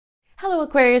Hello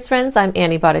Aquarius friends, I'm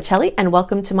Annie Botticelli and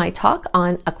welcome to my talk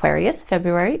on Aquarius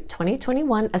February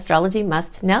 2021 Astrology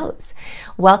Must Knows.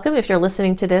 Welcome if you're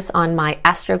listening to this on my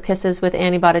Astro Kisses with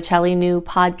Annie Botticelli new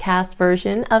podcast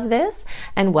version of this,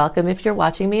 and welcome if you're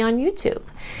watching me on YouTube.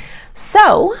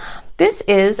 So, this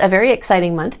is a very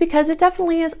exciting month because it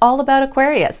definitely is all about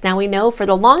Aquarius. Now we know for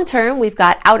the long term, we've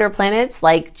got outer planets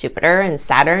like Jupiter and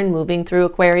Saturn moving through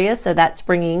Aquarius. So that's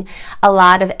bringing a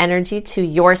lot of energy to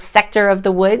your sector of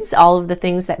the woods, all of the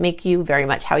things that make you very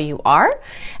much how you are.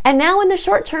 And now in the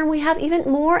short term, we have even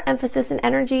more emphasis and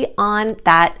energy on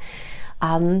that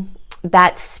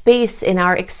space in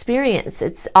our experience.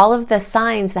 It's all of the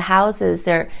signs, the houses,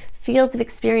 they're fields of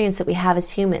experience that we have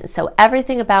as humans. So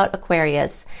everything about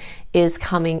Aquarius is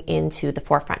coming into the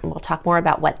forefront. And we'll talk more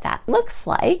about what that looks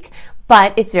like,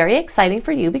 but it's very exciting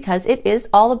for you because it is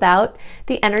all about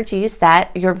the energies that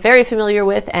you're very familiar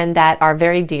with and that are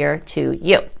very dear to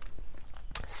you.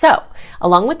 So,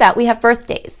 along with that, we have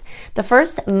birthdays. The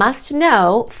first must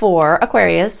know for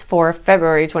Aquarius for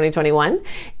February 2021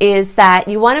 is that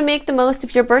you want to make the most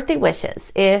of your birthday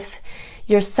wishes. If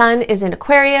your sun is in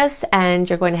Aquarius and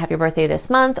you're going to have your birthday this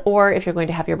month, or if you're going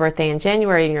to have your birthday in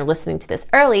January and you're listening to this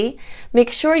early, make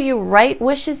sure you write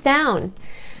wishes down.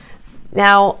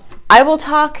 Now, I will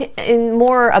talk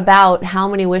more about how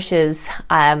many wishes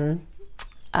I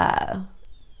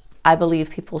believe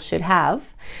people should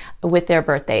have with their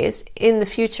birthdays in the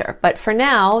future. But for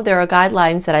now, there are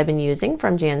guidelines that I've been using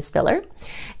from Jan Spiller,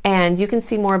 and you can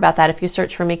see more about that if you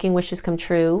search for Making Wishes Come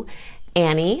True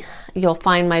Annie. You'll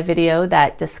find my video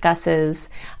that discusses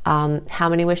how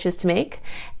many wishes to make,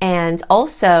 and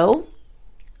also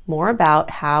more about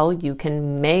how you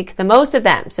can make the most of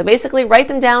them. So basically write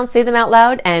them down, say them out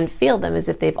loud, and feel them as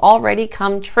if they've already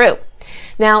come true.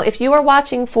 Now, if you are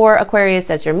watching for Aquarius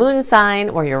as your moon sign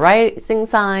or your rising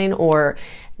sign or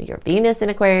your Venus in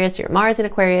Aquarius, your Mars in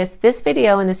Aquarius, this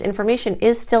video and this information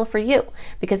is still for you,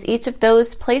 because each of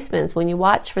those placements, when you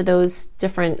watch for those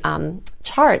different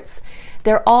charts,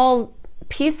 they're all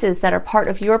pieces that are part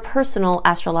of your personal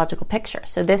astrological picture.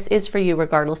 So this is for you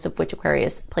regardless of which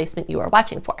Aquarius placement you are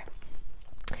watching for.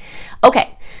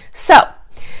 Okay, so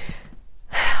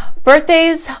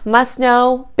birthdays must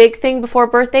know. Big thing before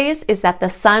birthdays is that the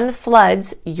sun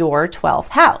floods your 12th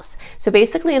house. So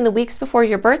basically in the weeks before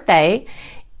your birthday,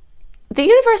 the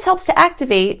universe helps to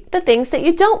activate the things that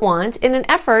you don't want in an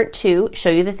effort to show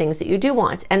you the things that you do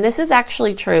want. And this is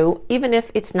actually true even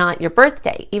if it's not your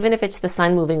birthday, even if it's the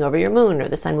sun moving over your moon or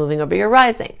the sun moving over your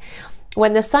rising.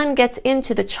 When the sun gets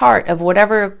into the chart of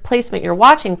whatever placement you're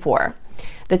watching for,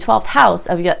 the 12th house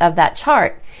of that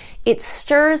chart, it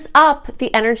stirs up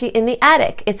the energy in the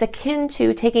attic. It's akin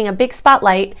to taking a big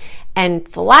spotlight and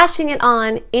flashing it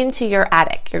on into your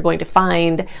attic. You're going to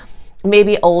find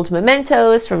maybe old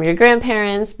mementos from your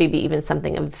grandparents, maybe even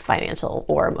something of financial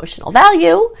or emotional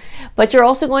value, but you're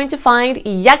also going to find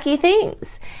yucky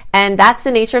things. And that's the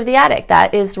nature of the attic.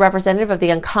 That is representative of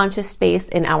the unconscious space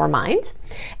in our mind.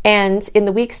 And in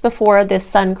the weeks before this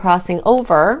sun crossing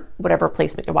over, whatever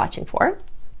placement you're watching for,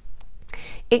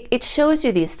 it shows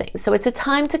you these things. So it's a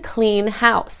time to clean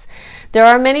house. There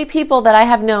are many people that I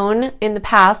have known in the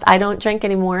past. I don't drink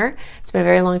anymore. It's been a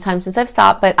very long time since I've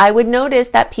stopped, but I would notice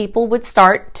that people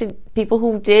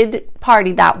who did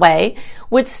party that way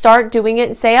would start doing it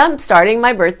and say, I'm starting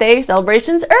my birthday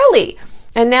celebrations early.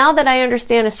 And now that I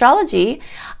understand astrology,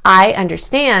 I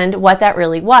understand what that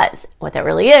really was. What that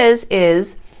really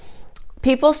is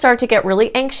people start to get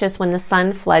really anxious when the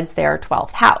sun floods their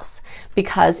 12th house,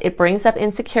 because it brings up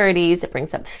insecurities, it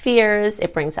brings up fears,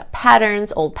 it brings up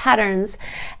patterns, old patterns,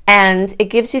 and it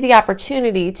gives you the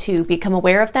opportunity to become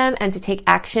aware of them and to take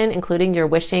action, including your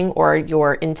wishing or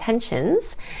your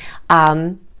intentions,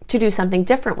 to do something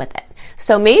different with it.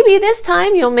 So maybe this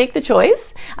time you'll make the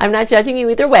choice. I'm not judging you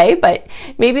either way, but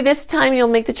maybe this time you'll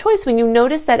make the choice when you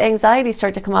notice that anxiety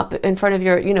start to come up in front of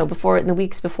your, in the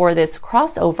weeks before this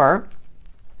crossover.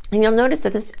 And you'll notice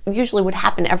that this usually would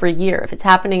happen every year. If it's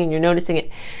happening and you're noticing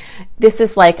it, this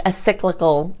is like a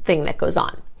cyclical thing that goes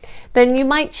on. Then you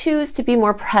might choose to be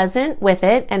more present with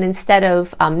it, and instead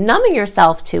of numbing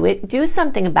yourself to it, do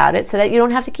something about it so that you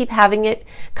don't have to keep having it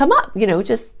come up,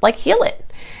 just like heal it.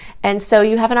 And so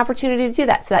you have an opportunity to do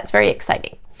that. So that's very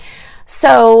exciting.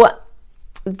 So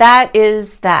that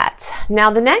is that.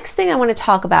 Now, the next thing I want to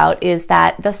talk about is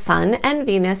that the Sun and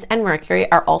Venus and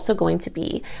Mercury are also going to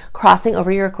be crossing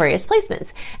over your Aquarius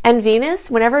placements. And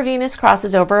Venus, whenever Venus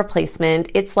crosses over a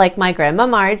placement, it's like my Grandma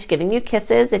Marge giving you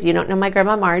kisses. If you don't know my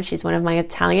Grandma Marge, she's one of my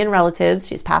Italian relatives.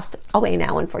 She's passed away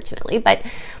now, unfortunately, but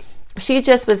she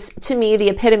just was, to me, the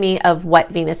epitome of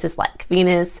what Venus is like.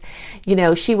 Venus,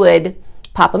 she would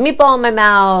pop a meatball in my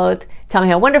mouth, tell me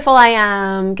how wonderful I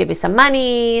am, give me some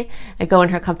money, I go in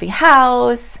her comfy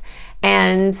house.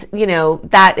 And,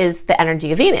 that is the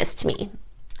energy of Venus to me.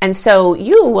 And so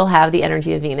you will have the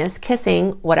energy of Venus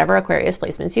kissing whatever Aquarius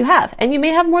placements you have. And you may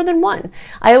have more than one.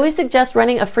 I always suggest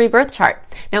running a free birth chart.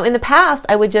 Now, in the past,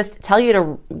 I would just tell you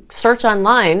to search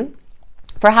online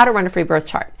for how to run a free birth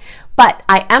chart. But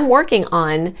I am working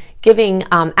on giving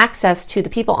access to the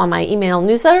people on my email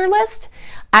newsletter list,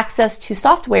 access to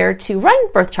software to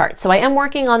run birth charts. So I am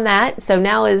working on that. So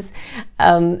now is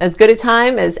as good a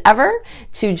time as ever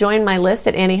to join my list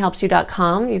at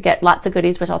anniehelpsyou.com. You get lots of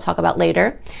goodies, which I'll talk about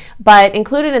later. But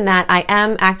included in that, I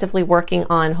am actively working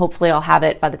on, hopefully I'll have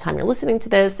it by the time you're listening to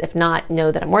this. If not,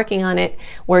 know that I'm working on it,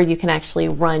 where you can actually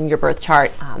run your birth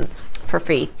chart for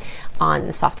free on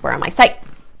the software on my site.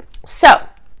 So,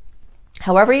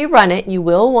 however you run it, you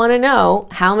will want to know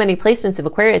how many placements of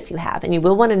Aquarius you have, and you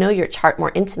will want to know your chart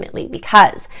more intimately,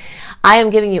 because I am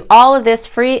giving you all of this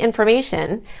free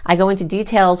information. I go into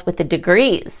details with the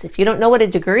degrees. If you don't know what a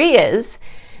degree is,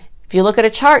 if you look at a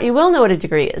chart, you will know what a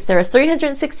degree is. There is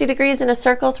 360 degrees in a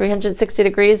circle, 360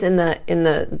 degrees in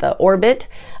the orbit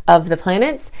of the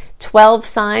planets. 12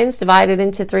 signs divided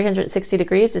into 360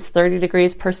 degrees is 30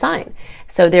 degrees per sign.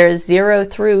 So there's 0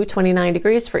 through 29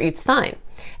 degrees for each sign.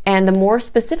 And the more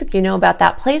specific you know about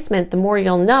that placement, the more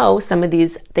you'll know some of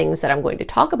these things that I'm going to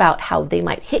talk about, how they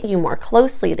might hit you more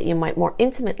closely, that you might more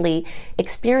intimately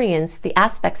experience the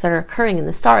aspects that are occurring in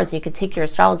the stars, and you can take your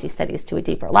astrology studies to a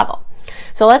deeper level.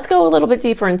 So let's go a little bit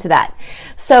deeper into that.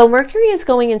 So Mercury is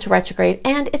going into retrograde,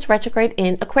 and it's retrograde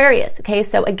in Aquarius. Okay,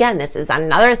 so again, this is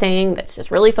another thing that's just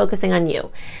really focusing on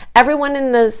you. Everyone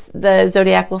in the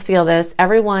zodiac will feel this.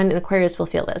 Everyone in Aquarius will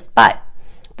feel this. But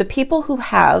the people who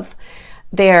have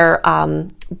their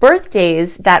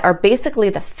birthdays that are basically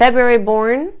the February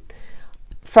born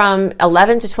from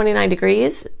 11 to 29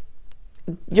 degrees,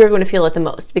 you're going to feel it the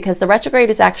most, because the retrograde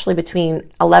is actually between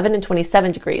 11 and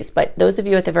 27 degrees. But those of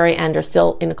you at the very end are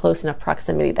still in a close enough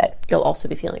proximity that you'll also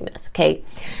be feeling this. Okay.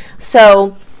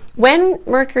 So when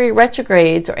Mercury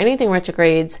retrogrades, or anything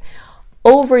retrogrades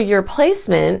over your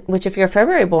placement, which if you're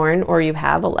February born or you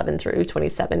have 11 through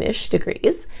 27-ish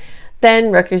degrees,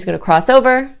 then Mercury's going to cross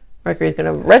over. Mercury's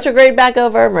going to retrograde back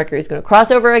over. Mercury's going to cross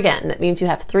over again. That means you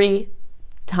have 3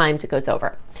 times it goes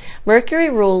over. Mercury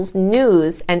rules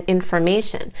news and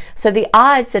information. So the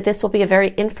odds that this will be a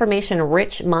very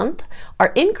information-rich month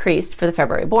are increased for the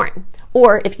February born.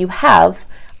 Or if you have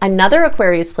another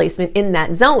Aquarius placement in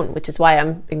that zone, which is why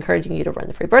I'm encouraging you to run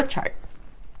the free birth chart.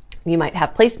 You might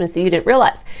have placements that you didn't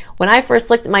realize. When I first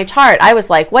looked at my chart, I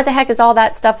was like, what the heck is all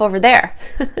that stuff over there?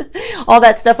 All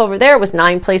that stuff over there was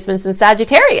 9 placements in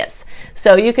Sagittarius.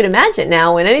 So you could imagine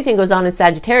now, when anything goes on in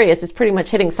Sagittarius, it's pretty much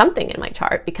hitting something in my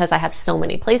chart, because I have so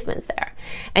many placements there.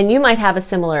 And you might have a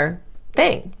similar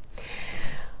thing.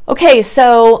 Okay,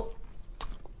 so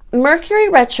Mercury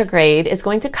retrograde is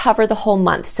going to cover the whole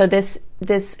month. So this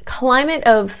climate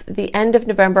of the end of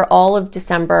November, all of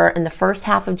December, and the first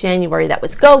half of January, that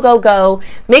was go, go, go,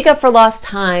 make up for lost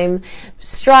time,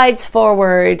 strides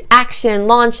forward, action,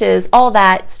 launches, all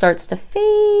that starts to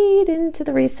fade into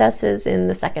the recesses in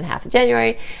the second half of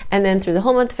January. And then through the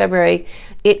whole month of February,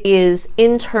 it is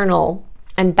internal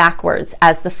and backwards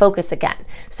as the focus again.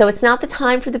 So it's not the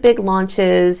time for the big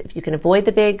launches. If you can avoid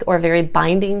the big or very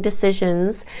binding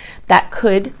decisions, that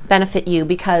could benefit you,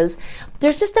 because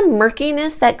there's just a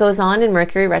murkiness that goes on in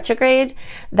Mercury retrograde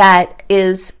that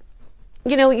is,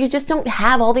 you just don't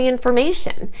have all the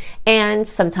information. And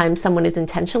sometimes someone is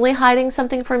intentionally hiding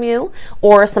something from you,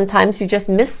 or sometimes you just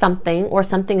miss something, or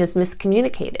something is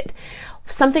miscommunicated.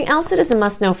 Something else that is a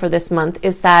must know for this month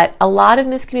is that a lot of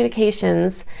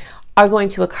miscommunications are going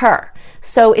to occur.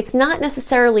 So it's not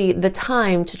necessarily the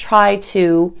time to try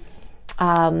to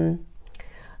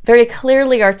very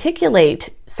clearly articulate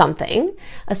something,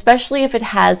 especially if it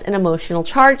has an emotional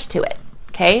charge to it.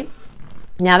 Okay?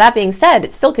 Now, that being said,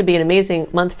 it still could be an amazing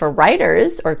month for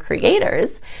writers or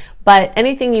creators, but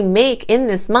anything you make in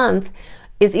this month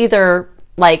is either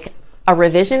like a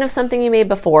revision of something you made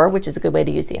before, which is a good way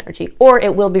to use the energy, or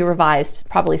it will be revised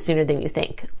probably sooner than you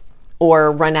think,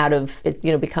 or run out of,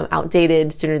 become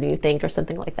outdated sooner than you think, or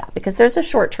something like that, because there's a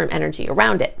short-term energy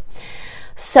around it.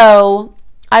 So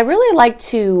I really like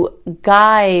to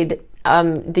guide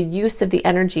the use of the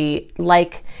energy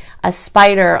like a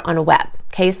spider on a web.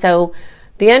 Okay, so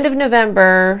the end of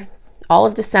November, all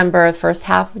of December, the first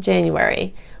half of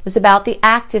January was about the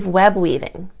active web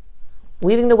weaving.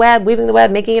 Weaving the web,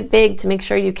 making it big to make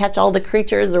sure you catch all the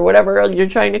creatures or whatever you're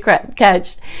trying to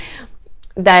catch,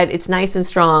 that it's nice and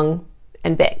strong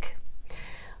and big.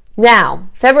 Now,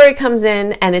 February comes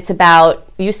in, and it's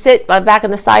about, you sit back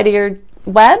on the side of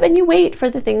web and you wait for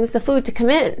the food to come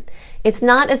in. It's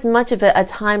not as much of a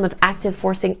time of active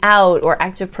forcing out or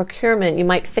active procurement. You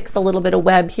might fix a little bit of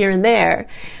web here and there,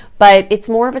 but it's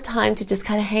more of a time to just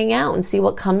kind of hang out and see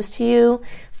what comes to you.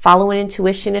 Follow an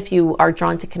intuition if you are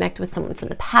drawn to connect with someone from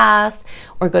the past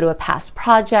or go to a past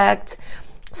project,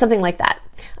 something like that.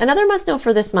 Another must know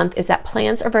for this month is that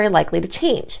plans are very likely to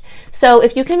change. So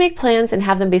if you can make plans and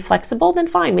have them be flexible, then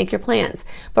fine, make your plans.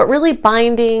 But really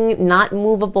binding, not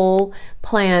movable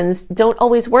plans don't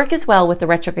always work as well with the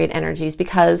retrograde energies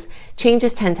because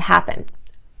changes tend to happen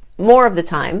more of the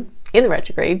time in the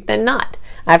retrograde than not.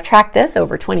 I've tracked this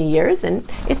over 20 years and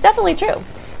it's definitely true.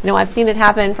 I've seen it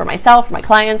happen for myself, for my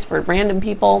clients, for random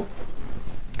people.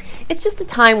 It's just a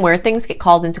time where things get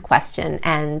called into question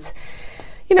and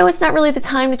it's not really the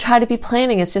time to try to be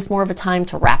planning. It's just more of a time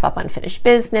to wrap up unfinished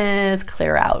business,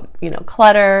 clear out,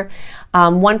 clutter.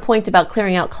 One point about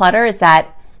clearing out clutter is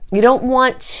that you don't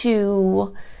want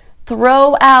to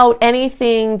throw out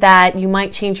anything that you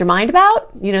might change your mind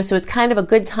about, so it's kind of a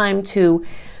good time to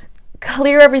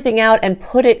clear everything out and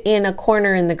put it in a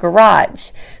corner in the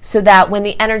garage so that when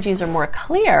the energies are more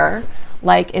clear,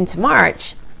 like into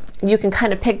March, you can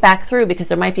kind of pick back through because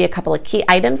there might be a couple of key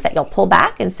items that you'll pull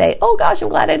back and say, oh gosh, I'm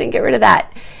glad I didn't get rid of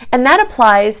that. And that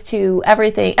applies to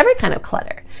everything, every kind of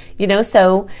clutter,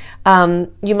 so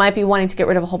you might be wanting to get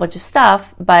rid of a whole bunch of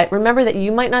stuff, but remember that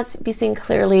you might not be seeing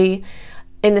clearly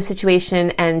in the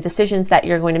situation and decisions that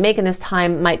you're going to make in this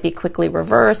time might be quickly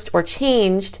reversed or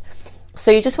changed. So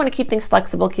you just want to keep things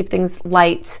flexible, keep things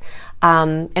light.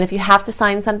 And if you have to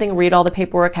sign something, read all the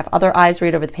paperwork, have other eyes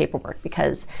read over the paperwork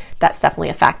because that's definitely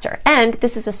a factor. And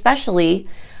this is especially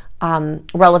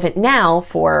relevant now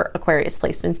for Aquarius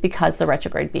placements because the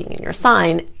retrograde being in your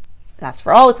sign, that's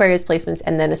for all Aquarius placements.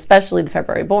 And then especially the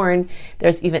February born,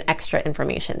 there's even extra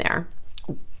information there,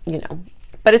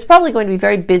 but it's probably going to be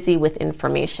very busy with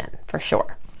information for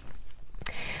sure.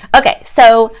 Okay,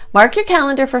 so mark your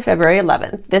calendar for February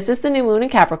 11th. This is the new moon in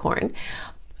Capricorn.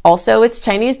 Also, it's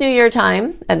Chinese New Year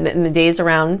time and the days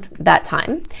around that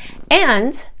time.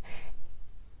 And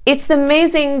it's the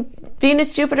amazing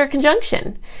Venus-Jupiter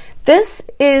conjunction. This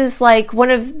is like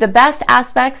one of the best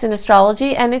aspects in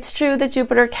astrology, and it's true that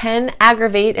Jupiter can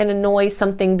aggravate and annoy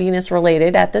something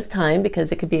Venus-related at this time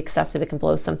because it could be excessive, it can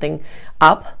blow something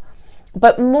up.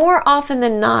 But more often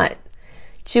than not,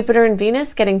 Jupiter and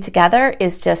Venus getting together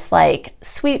is just like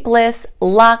sweet bliss,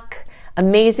 luck,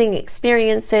 amazing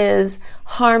experiences,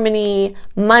 harmony,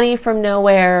 money from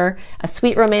nowhere, a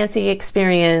sweet romantic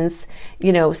experience,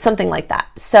 something like that.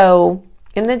 So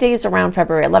in the days around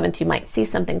February 11th, you might see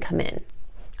something come in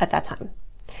at that time.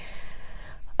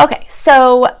 Okay,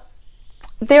 so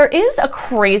there is a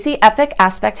crazy epic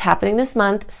aspect happening this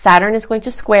month. Saturn is going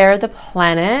to square the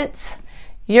planet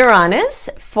Uranus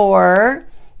for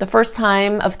the first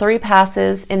time of 3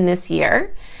 passes in this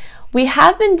year. We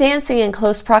have been dancing in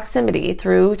close proximity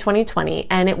through 2020,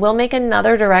 and it will make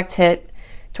another direct hit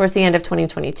towards the end of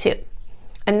 2022.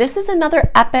 And this is another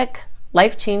epic,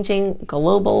 life-changing,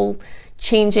 global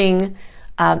changing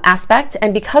aspect.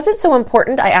 And because it's so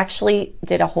important, I actually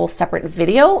did a whole separate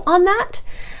video on that.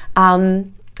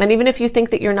 And even if you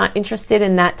think that you're not interested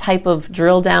in that type of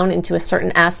drill down into a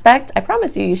certain aspect, I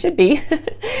promise you should be.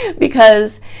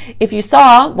 Because if you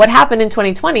saw what happened in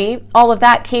 2020, all of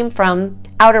that came from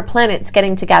outer planets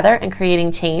getting together and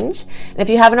creating change. And if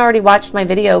you haven't already watched my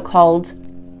video called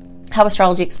How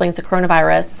Astrology Explains the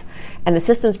Coronavirus and the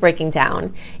Systems Breaking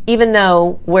Down, even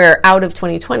though we're out of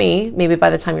 2020, maybe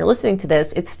by the time you're listening to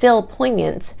this, it's still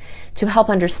poignant to help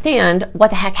understand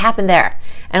what the heck happened there,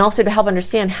 and also to help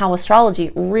understand how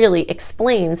astrology really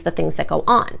explains the things that go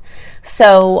on.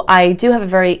 So I do have a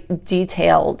very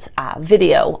detailed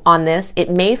video on this. It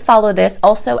may follow this.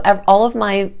 Also, all of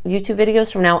my YouTube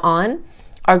videos from now on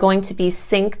are going to be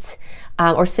synced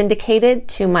or syndicated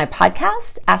to my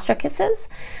podcast, Astro Kisses.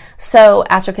 So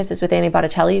Astro Kisses with Annie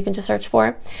Botticelli, you can just search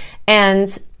for.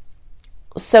 And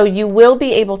so you will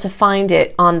be able to find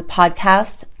it on the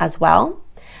podcast as well.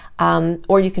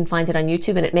 Or you can find it on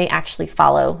YouTube, and it may actually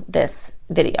follow this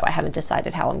video. I haven't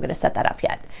decided how I'm going to set that up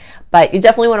yet. But you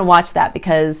definitely want to watch that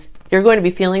because you're going to be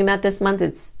feeling that this month.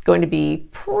 It's going to be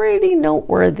pretty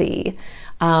noteworthy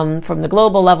from the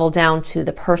global level down to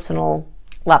the personal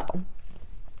level.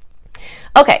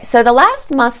 Okay, so the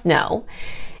last must know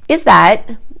is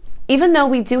that even though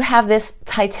we do have this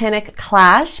titanic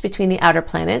clash between the outer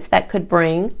planets that could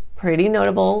bring pretty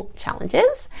notable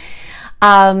challenges,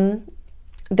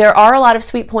 there are a lot of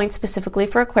sweet points specifically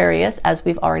for Aquarius, as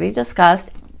we've already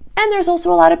discussed, and there's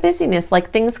also a lot of busyness,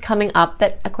 like things coming up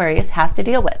that Aquarius has to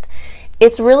deal with.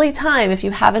 It's really time, if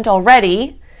you haven't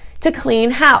already, to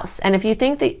clean house. And if you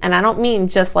think that, and I don't mean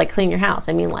just like clean your house,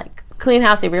 I mean like clean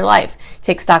house of your life.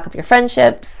 Take stock of your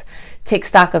friendships, take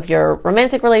stock of your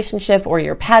romantic relationship or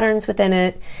your patterns within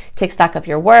it, take stock of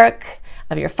your work,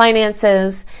 of your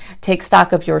finances, take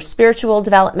stock of your spiritual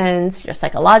development, your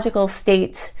psychological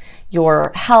state,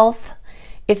 your health.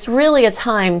 It's really a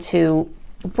time to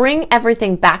bring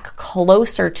everything back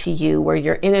closer to you, where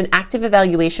you're in an active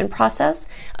evaluation process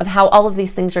of how all of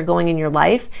these things are going in your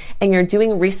life, and you're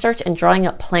doing research and drawing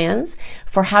up plans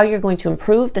for how you're going to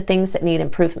improve the things that need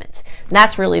improvement. And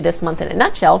that's really this month in a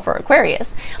nutshell for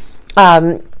Aquarius.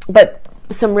 But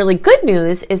some really good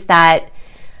news is that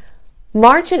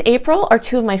March and April are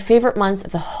two of my favorite months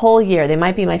of the whole year. They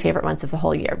might be my favorite months of the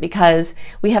whole year because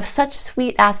we have such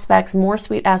sweet aspects, more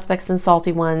sweet aspects than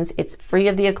salty ones. It's free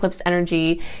of the eclipse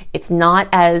energy. It's not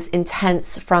as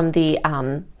intense from the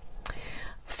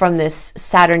from this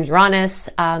Saturn-Uranus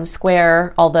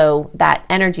square, although that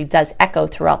energy does echo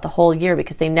throughout the whole year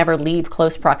because they never leave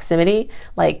close proximity.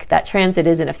 Like that transit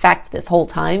is in effect this whole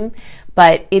time,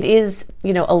 but it is,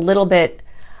 a little bit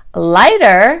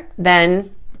lighter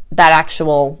than that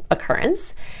actual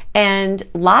occurrence. And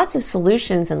lots of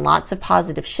solutions and lots of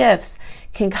positive shifts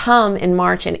can come in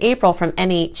March and April from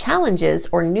any challenges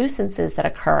or nuisances that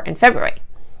occur in February.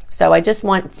 So I just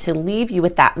want to leave you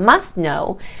with that must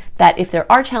know that if there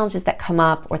are challenges that come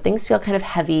up, or things feel kind of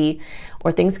heavy,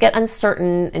 or things get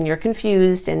uncertain and you're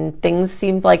confused and things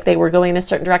seemed like they were going in a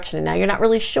certain direction and now you're not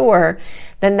really sure,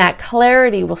 then that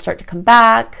clarity will start to come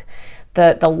back.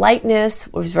 The lightness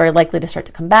is very likely to start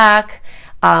to come back.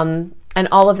 And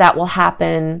all of that will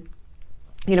happen,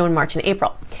 in March and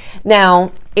April.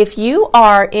 Now, if you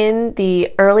are in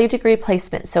the early degree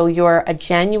placement, so you're a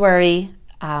January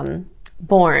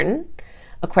born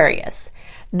Aquarius,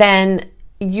 then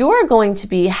you're going to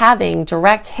be having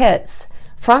direct hits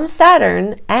from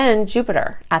Saturn and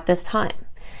Jupiter at this time.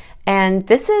 And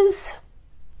this is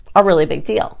a really big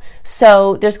deal.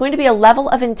 So there's going to be a level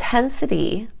of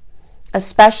intensity,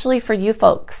 especially for you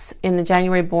folks in the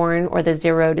January born or the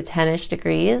 0 to 10-ish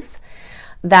degrees,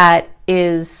 that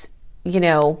is,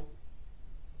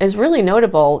 is really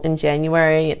notable in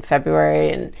January and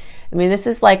February. And this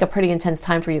is like a pretty intense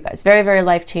time for you guys. Very, very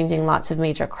life-changing, lots of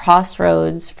major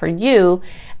crossroads for you.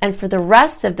 And for the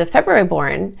rest of the February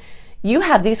born, you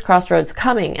have these crossroads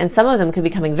coming, and some of them could be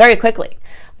coming very quickly.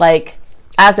 Like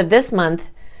as of this month,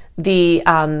 the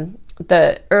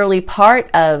early part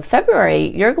of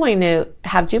February, you're going to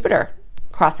have Jupiter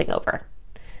crossing over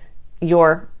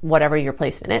whatever your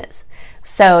placement is.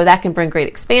 So that can bring great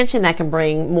expansion. That can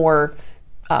bring more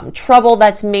trouble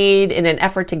that's made in an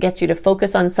effort to get you to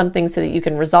focus on something so that you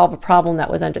can resolve a problem that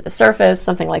was under the surface,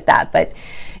 something like that. But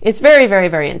it's very, very,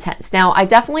 very intense. Now, I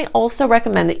definitely also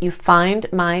recommend that you find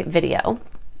my video,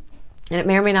 and it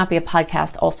may or may not be a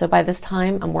podcast also by this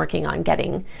time. I'm working on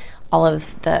getting all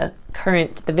of the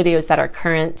videos that are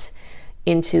current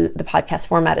into the podcast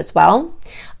format as well.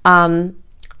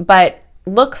 But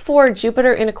look for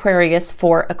Jupiter in Aquarius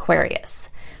for Aquarius,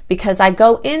 because I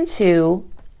go into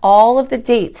all of the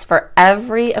dates for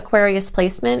every Aquarius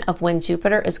placement of when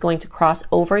Jupiter is going to cross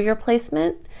over your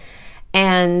placement.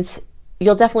 And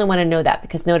you'll definitely want to know that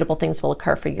because notable things will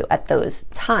occur for you at those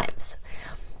times.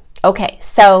 Okay,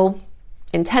 so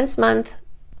intense month.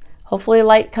 Hopefully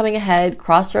light coming ahead,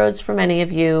 crossroads for many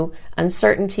of you,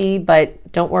 uncertainty,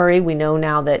 but don't worry, we know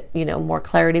now that, more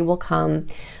clarity will come.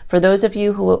 For those of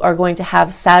you who are going to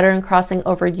have Saturn crossing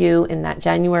over you in that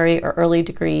January or early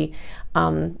degree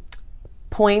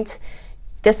point,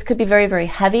 this could be very, very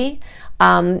heavy,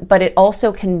 but it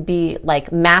also can be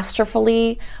like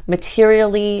masterfully,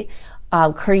 materially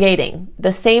creating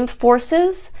the same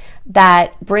forces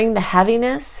that bring the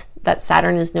heaviness that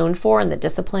Saturn is known for, and the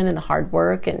discipline and the hard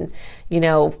work. And,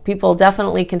 people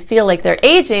definitely can feel like they're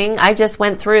aging. I just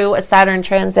went through a Saturn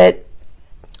transit.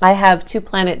 I have 2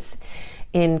 planets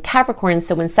in Capricorn.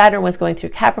 So when Saturn was going through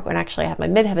Capricorn, actually I have my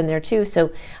midheaven there too.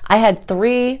 So I had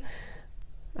 3,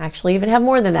 actually even have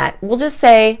more than that. We'll just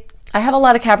say I have a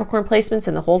lot of Capricorn placements,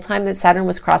 and the whole time that Saturn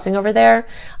was crossing over there,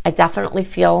 I definitely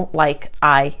feel like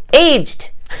I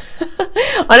aged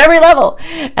on every level.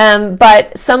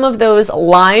 But some of those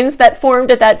lines that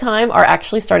formed at that time are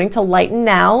actually starting to lighten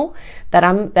now that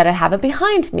I have it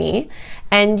behind me.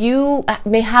 And you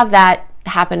may have that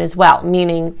happen as well,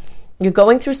 meaning you're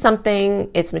going through something,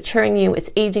 it's maturing you, it's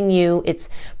aging you, it's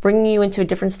bringing you into a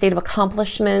different state of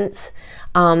accomplishment,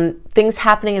 things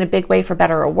happening in a big way for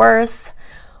better or worse.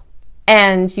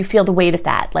 And you feel the weight of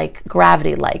that, like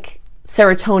gravity, like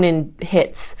serotonin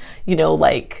hits,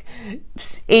 like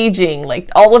aging, like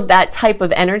all of that type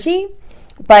of energy.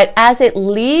 But as it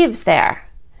leaves there,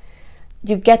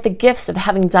 you get the gifts of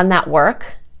having done that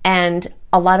work, and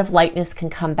a lot of lightness can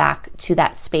come back to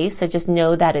that space. So just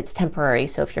know that it's temporary.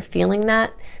 So if you're feeling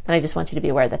that, then I just want you to be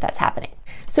aware that that's happening.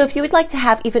 So if you would like to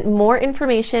have even more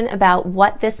information about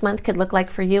what this month could look like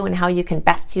for you and how you can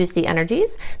best use the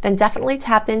energies, then definitely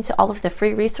tap into all of the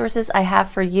free resources I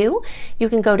have for you. You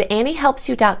can go to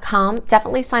anniehelpsyou.com.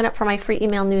 Definitely sign up for my free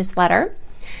email newsletter.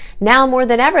 Now more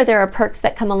than ever, there are perks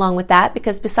that come along with that,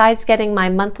 because besides getting my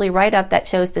monthly write-up that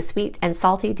shows the sweet and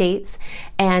salty dates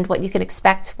and what you can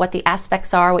expect, what the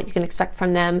aspects are, what you can expect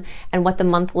from them, and what the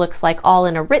month looks like, all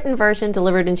in a written version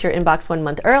delivered into your inbox 1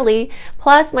 month early,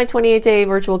 plus my 28-day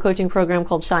virtual coaching program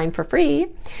called Shine for free,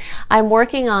 I'm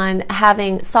working on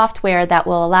having software that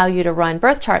will allow you to run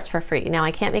birth charts for free. Now, I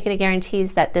can't make any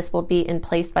guarantees that this will be in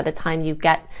place by the time you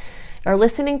are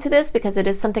listening to this, because it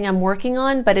is something I'm working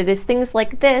on, but it is things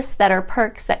like this that are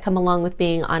perks that come along with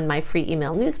being on my free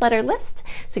email newsletter list.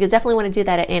 So you'll definitely want to do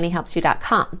that at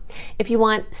anniehelpsyou.com. If you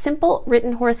want simple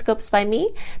written horoscopes by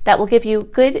me that will give you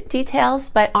good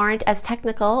details but aren't as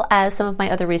technical as some of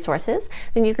my other resources,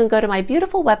 then you can go to my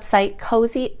beautiful website,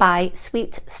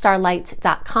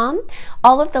 cozybysweetstarlight.com.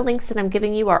 All of the links that I'm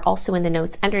giving you are also in the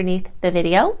notes underneath the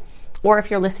video. Or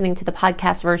if you're listening to the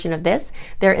podcast version of this,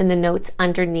 they're in the notes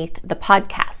underneath the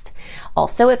podcast.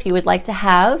 Also, if you would like to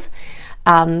have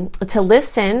to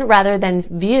listen rather than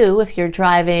view, if you're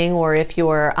driving or if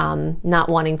you're not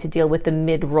wanting to deal with the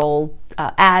mid-roll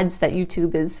ads that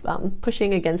YouTube is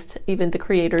pushing against even the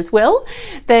creator's will,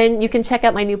 then you can check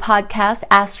out my new podcast,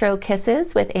 Astro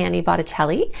Kisses with Annie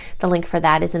Botticelli. The link for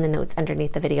that is in the notes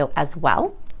underneath the video as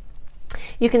well.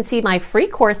 You can see my free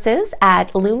courses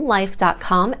at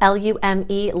lumelife.com,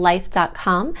 L-U-M-E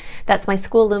life.com. That's my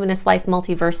School Luminous Life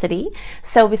Multiversity.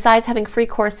 So besides having free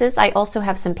courses, I also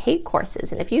have some paid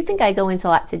courses. And if you think I go into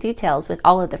lots of details with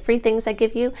all of the free things I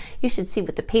give you, you should see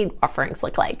what the paid offerings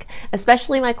look like,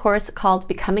 especially my course called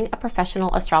Becoming a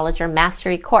Professional Astrologer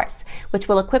Mastery Course, which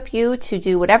will equip you to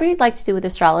do whatever you'd like to do with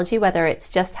astrology, whether it's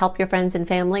just help your friends and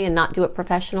family and not do it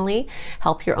professionally,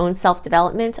 help your own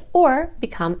self-development, or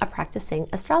become a practicing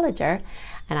astrologer.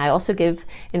 And I also give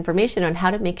information on how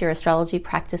to make your astrology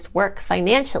practice work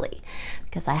financially,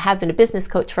 because I have been a business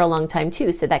coach for a long time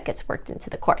too, so that gets worked into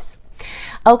the course.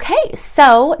 Okay,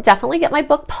 so definitely get my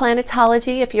book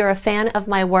Planetology if you're a fan of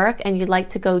my work and you'd like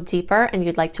to go deeper and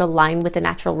you'd like to align with the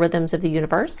natural rhythms of the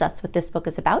universe. That's what this book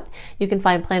is about. You can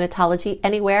find Planetology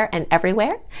anywhere and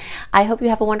everywhere. I hope you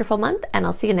have a wonderful month, and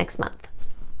I'll see you next month.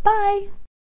 Bye.